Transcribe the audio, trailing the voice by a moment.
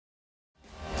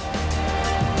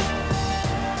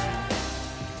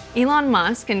Elon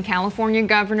Musk and California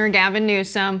Governor Gavin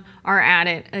Newsom are at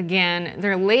it again.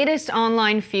 Their latest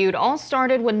online feud all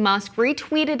started when Musk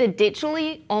retweeted a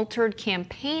digitally altered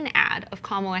campaign ad of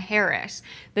Kamala Harris.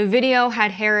 The video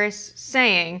had Harris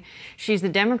saying she's the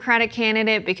Democratic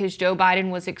candidate because Joe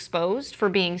Biden was exposed for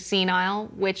being senile,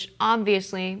 which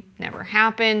obviously never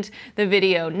happened. The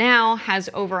video now has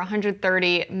over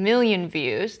 130 million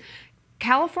views.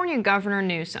 California Governor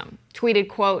Newsom tweeted,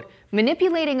 quote,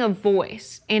 "Manipulating a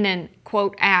voice in an,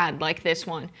 quote, ad like this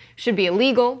one should be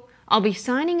illegal. I'll be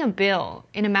signing a bill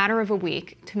in a matter of a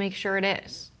week to make sure it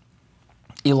is."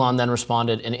 Elon then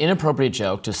responded, an inappropriate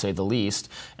joke, to say the least,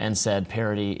 and said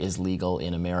parody is legal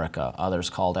in America.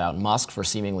 Others called out Musk for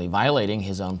seemingly violating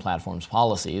his own platform's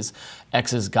policies.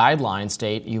 X's guidelines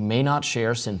state you may not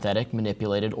share synthetic,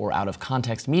 manipulated, or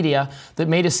out-of-context media that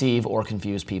may deceive or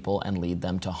confuse people and lead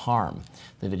them to harm.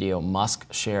 The video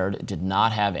Musk shared did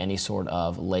not have any sort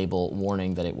of label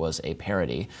warning that it was a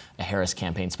parody. A Harris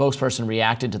campaign spokesperson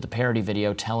reacted to the parody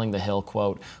video, telling The Hill,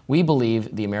 quote, "We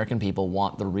believe the American people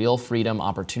want the real freedom,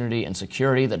 opportunity, and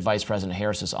security that Vice President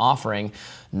Harris is offering,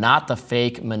 not the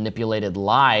fake, manipulated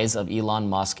lies of Elon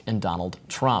Musk and Donald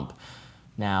Trump."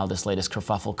 Now, this latest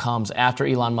kerfuffle comes after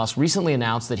Elon Musk recently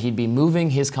announced that he'd be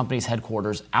moving his company's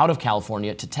headquarters out of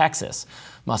California to Texas.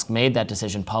 Musk made that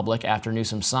decision public after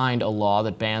Newsom signed a law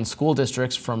that bans school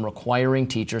districts from requiring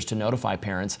teachers to notify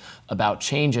parents about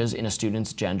changes in a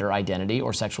student's gender identity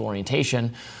or sexual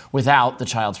orientation without the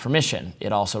child's permission.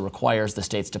 It also requires the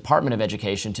state's Department of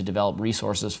Education to develop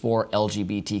resources for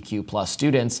LGBTQ+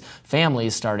 students,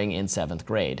 families starting in 7th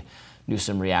grade.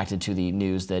 Newsom reacted to the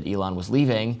news that Elon was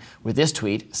leaving with this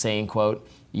tweet saying, quote,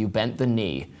 "You bent the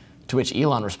knee," to which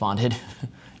Elon responded,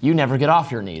 "You never get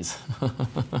off your knees."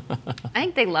 I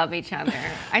think they love each other.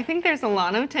 I think there's a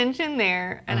lot of tension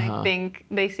there, and I think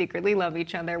they secretly love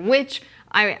each other, which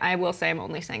I will say I'm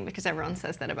only saying because everyone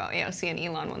says that about AOC and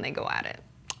Elon when they go at it.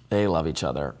 They love each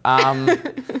other.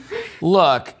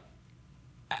 Look,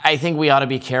 I think we ought to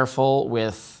be careful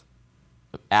with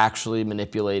actually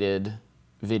manipulated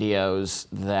videos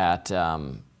that,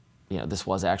 this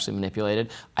was actually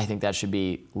manipulated. I think that should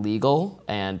be legal,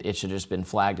 and it should have just been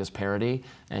flagged as parody,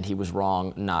 and he was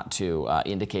wrong not to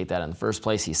indicate that in the first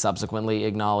place. He subsequently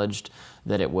acknowledged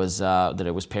that it was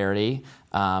parody.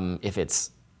 If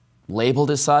it's labeled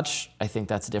as such, I think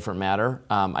that's a different matter.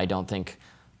 I don't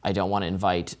want to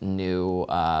invite new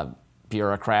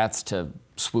bureaucrats to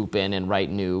swoop in and write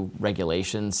new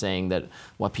regulations saying that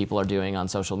what people are doing on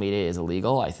social media is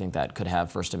illegal. I think that could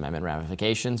have First Amendment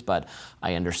ramifications, but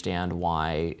I understand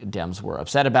why Dems were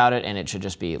upset about it, and it should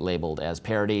just be labeled as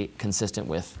parody, consistent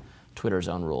with Twitter's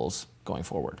own rules going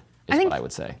forward, is what I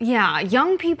would say. Yeah,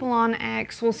 young people on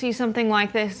X will see something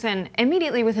like this and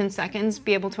immediately within seconds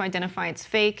be able to identify it's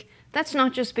fake. That's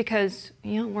not just because,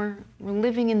 we're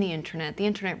living in the internet. The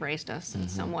internet raised us in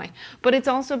some way. But it's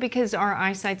also because our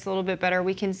eyesight's a little bit better.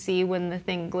 We can see when the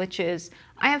thing glitches.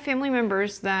 I have family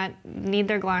members that need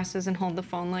their glasses and hold the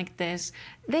phone like this.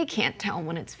 They can't tell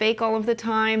when it's fake all of the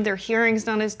time. Their hearing's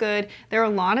not as good. There are a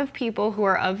lot of people who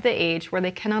are of the age where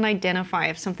they cannot identify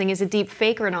if something is a deep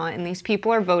fake or not, and these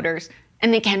people are voters,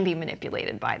 and they can be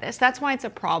manipulated by this. That's why it's a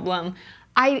problem.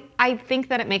 I think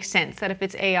that it makes sense that if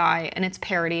it's AI and it's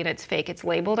parody and it's fake, it's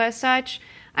labeled as such.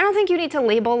 I don't think you need to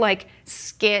label like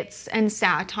skits and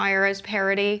satire as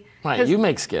parody. Right, you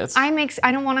make skits. I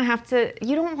don't want to have to,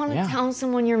 you don't want to tell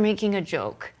someone you're making a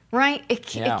joke, right?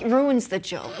 It ruins the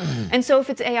joke. And so if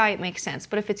it's AI, it makes sense.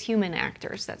 But if it's human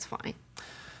actors, that's fine.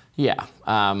 Yeah.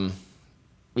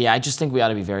 I just think we ought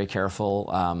to be very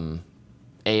careful.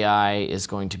 AI is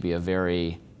going to be a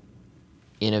very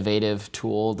innovative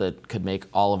tool that could make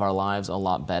all of our lives a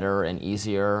lot better and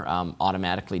easier,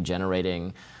 automatically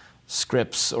generating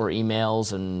scripts or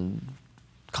emails and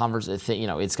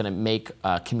it's going to make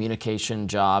communication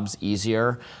jobs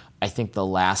easier. I think the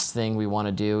last thing we want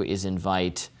to do is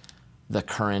invite the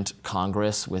current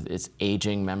Congress with its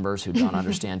aging members who don't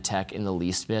understand tech in the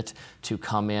least bit to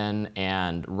come in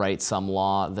and write some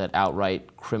law that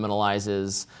outright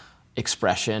criminalizes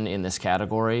expression in this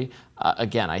category.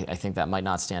 Again, I think that might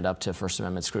not stand up to First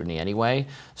Amendment scrutiny anyway.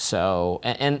 So,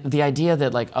 and the idea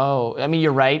that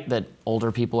you're right that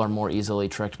older people are more easily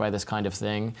tricked by this kind of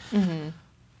thing.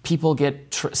 People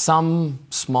get, some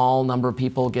small number of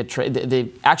people get tricked.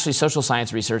 Actually, social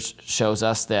science research shows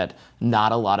us that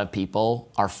not a lot of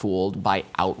people are fooled by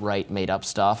outright made up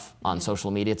stuff on social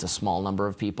media. It's a small number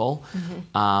of people.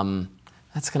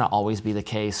 That's going to always be the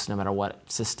case, no matter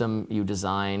what system you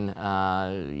design.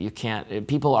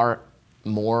 People are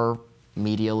more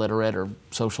media literate or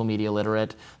social media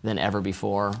literate than ever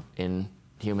before in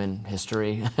human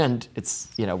history, and it's,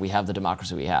 you know, we have the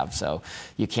democracy we have. So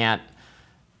you can't,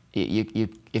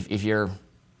 if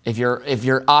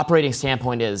your operating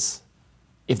standpoint is,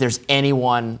 if there's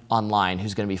anyone online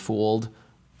who's going to be fooled,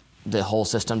 the whole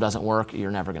system doesn't work,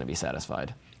 you're never going to be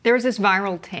satisfied. There was this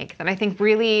viral take that I think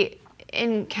really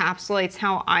encapsulates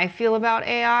how I feel about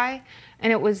AI.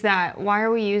 And it was that, why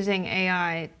are we using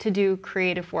AI to do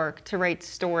creative work, to write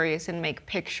stories and make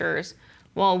pictures,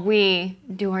 while we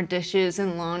do our dishes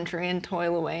and laundry and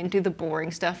toil away and do the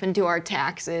boring stuff and do our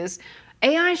taxes?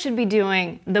 AI should be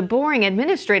doing the boring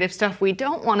administrative stuff we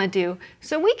don't want to do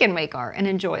so we can make art and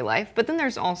enjoy life. But then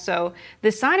there's also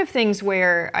this side of things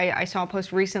where I saw a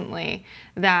post recently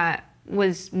that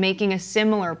was making a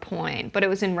similar point, but it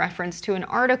was in reference to an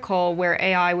article where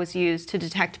AI was used to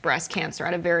detect breast cancer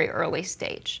at a very early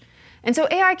stage. And so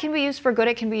AI can be used for good,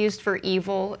 it can be used for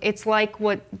evil. It's like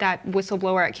what that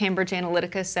whistleblower at Cambridge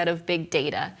Analytica said of big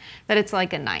data, that it's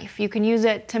like a knife. You can use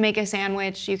it to make a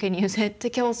sandwich, you can use it to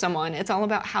kill someone. It's all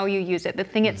about how you use it. The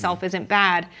thing itself isn't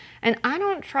bad. And I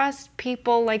don't trust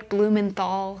people like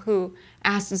Blumenthal who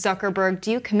asked Zuckerberg,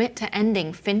 do you commit to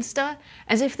ending Finsta?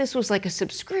 As if this was like a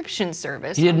subscription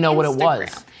service. He didn't know what it Instagram.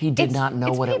 was. He did not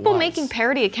know what it was. It's people making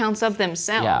parody accounts of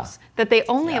themselves that they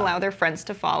only allow their friends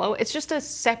to follow. It's just a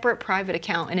separate private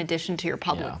account in addition to your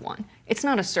public one. It's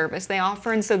not a service they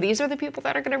offer, and so these are the people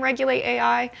that are going to regulate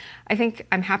AI. I think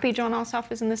I'm happy John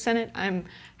Ossoff is in the Senate. I'm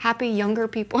happy younger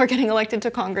people are getting elected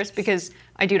to Congress, because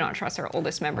I do not trust our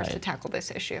oldest members to tackle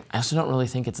this issue. I also don't really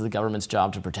think it's the government's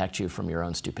job to protect you from your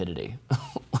own stupidity.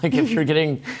 Like, if you're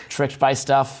getting tricked by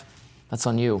stuff, that's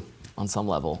on you on some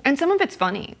level. And some of it's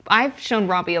funny. I've shown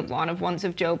Robbie a lot of ones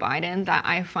of Joe Biden that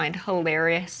I find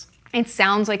hilarious. It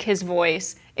sounds like his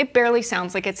voice. It barely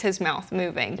sounds like it's his mouth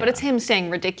moving, but it's him saying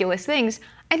ridiculous things.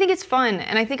 I think it's fun,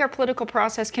 and I think our political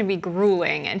process can be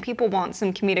grueling, and people want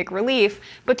some comedic relief,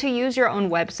 but to use your own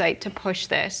website to push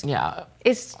this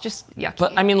is just yucky.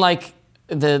 But I mean, like,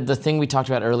 the thing we talked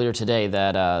about earlier today,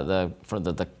 that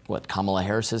what Kamala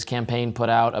Harris's campaign put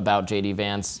out about J.D.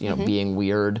 Vance, you know, being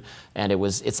weird, and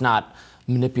it's not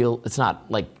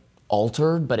like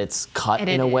altered, but it's cut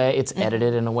in a way, it's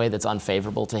edited in a way that's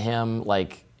unfavorable to him.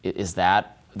 Like, is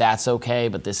that's okay,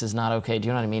 but this is not okay? Do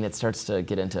you know what I mean? It starts to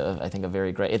get into, I think, a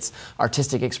very gray, it's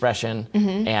artistic expression,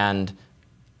 and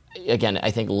again,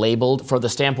 I think labeled for the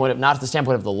standpoint of, not the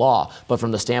standpoint of the law, but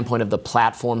from the standpoint of the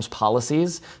platform's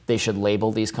policies, they should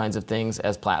label these kinds of things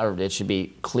as, or it should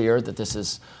be clear that this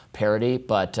is parody,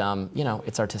 but you know,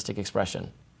 it's artistic expression.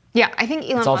 Yeah, I think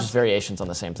Elon Musk, it's all just variations on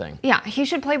the same thing. Yeah, he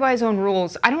should play by his own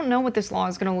rules. I don't know what this law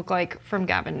is going to look like from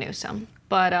Gavin Newsom,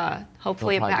 but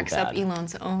hopefully it backs up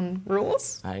Elon's own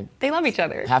rules. They love each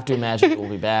other. Have to imagine it will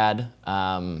be bad,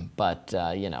 but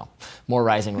you know, more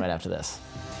rising right after this.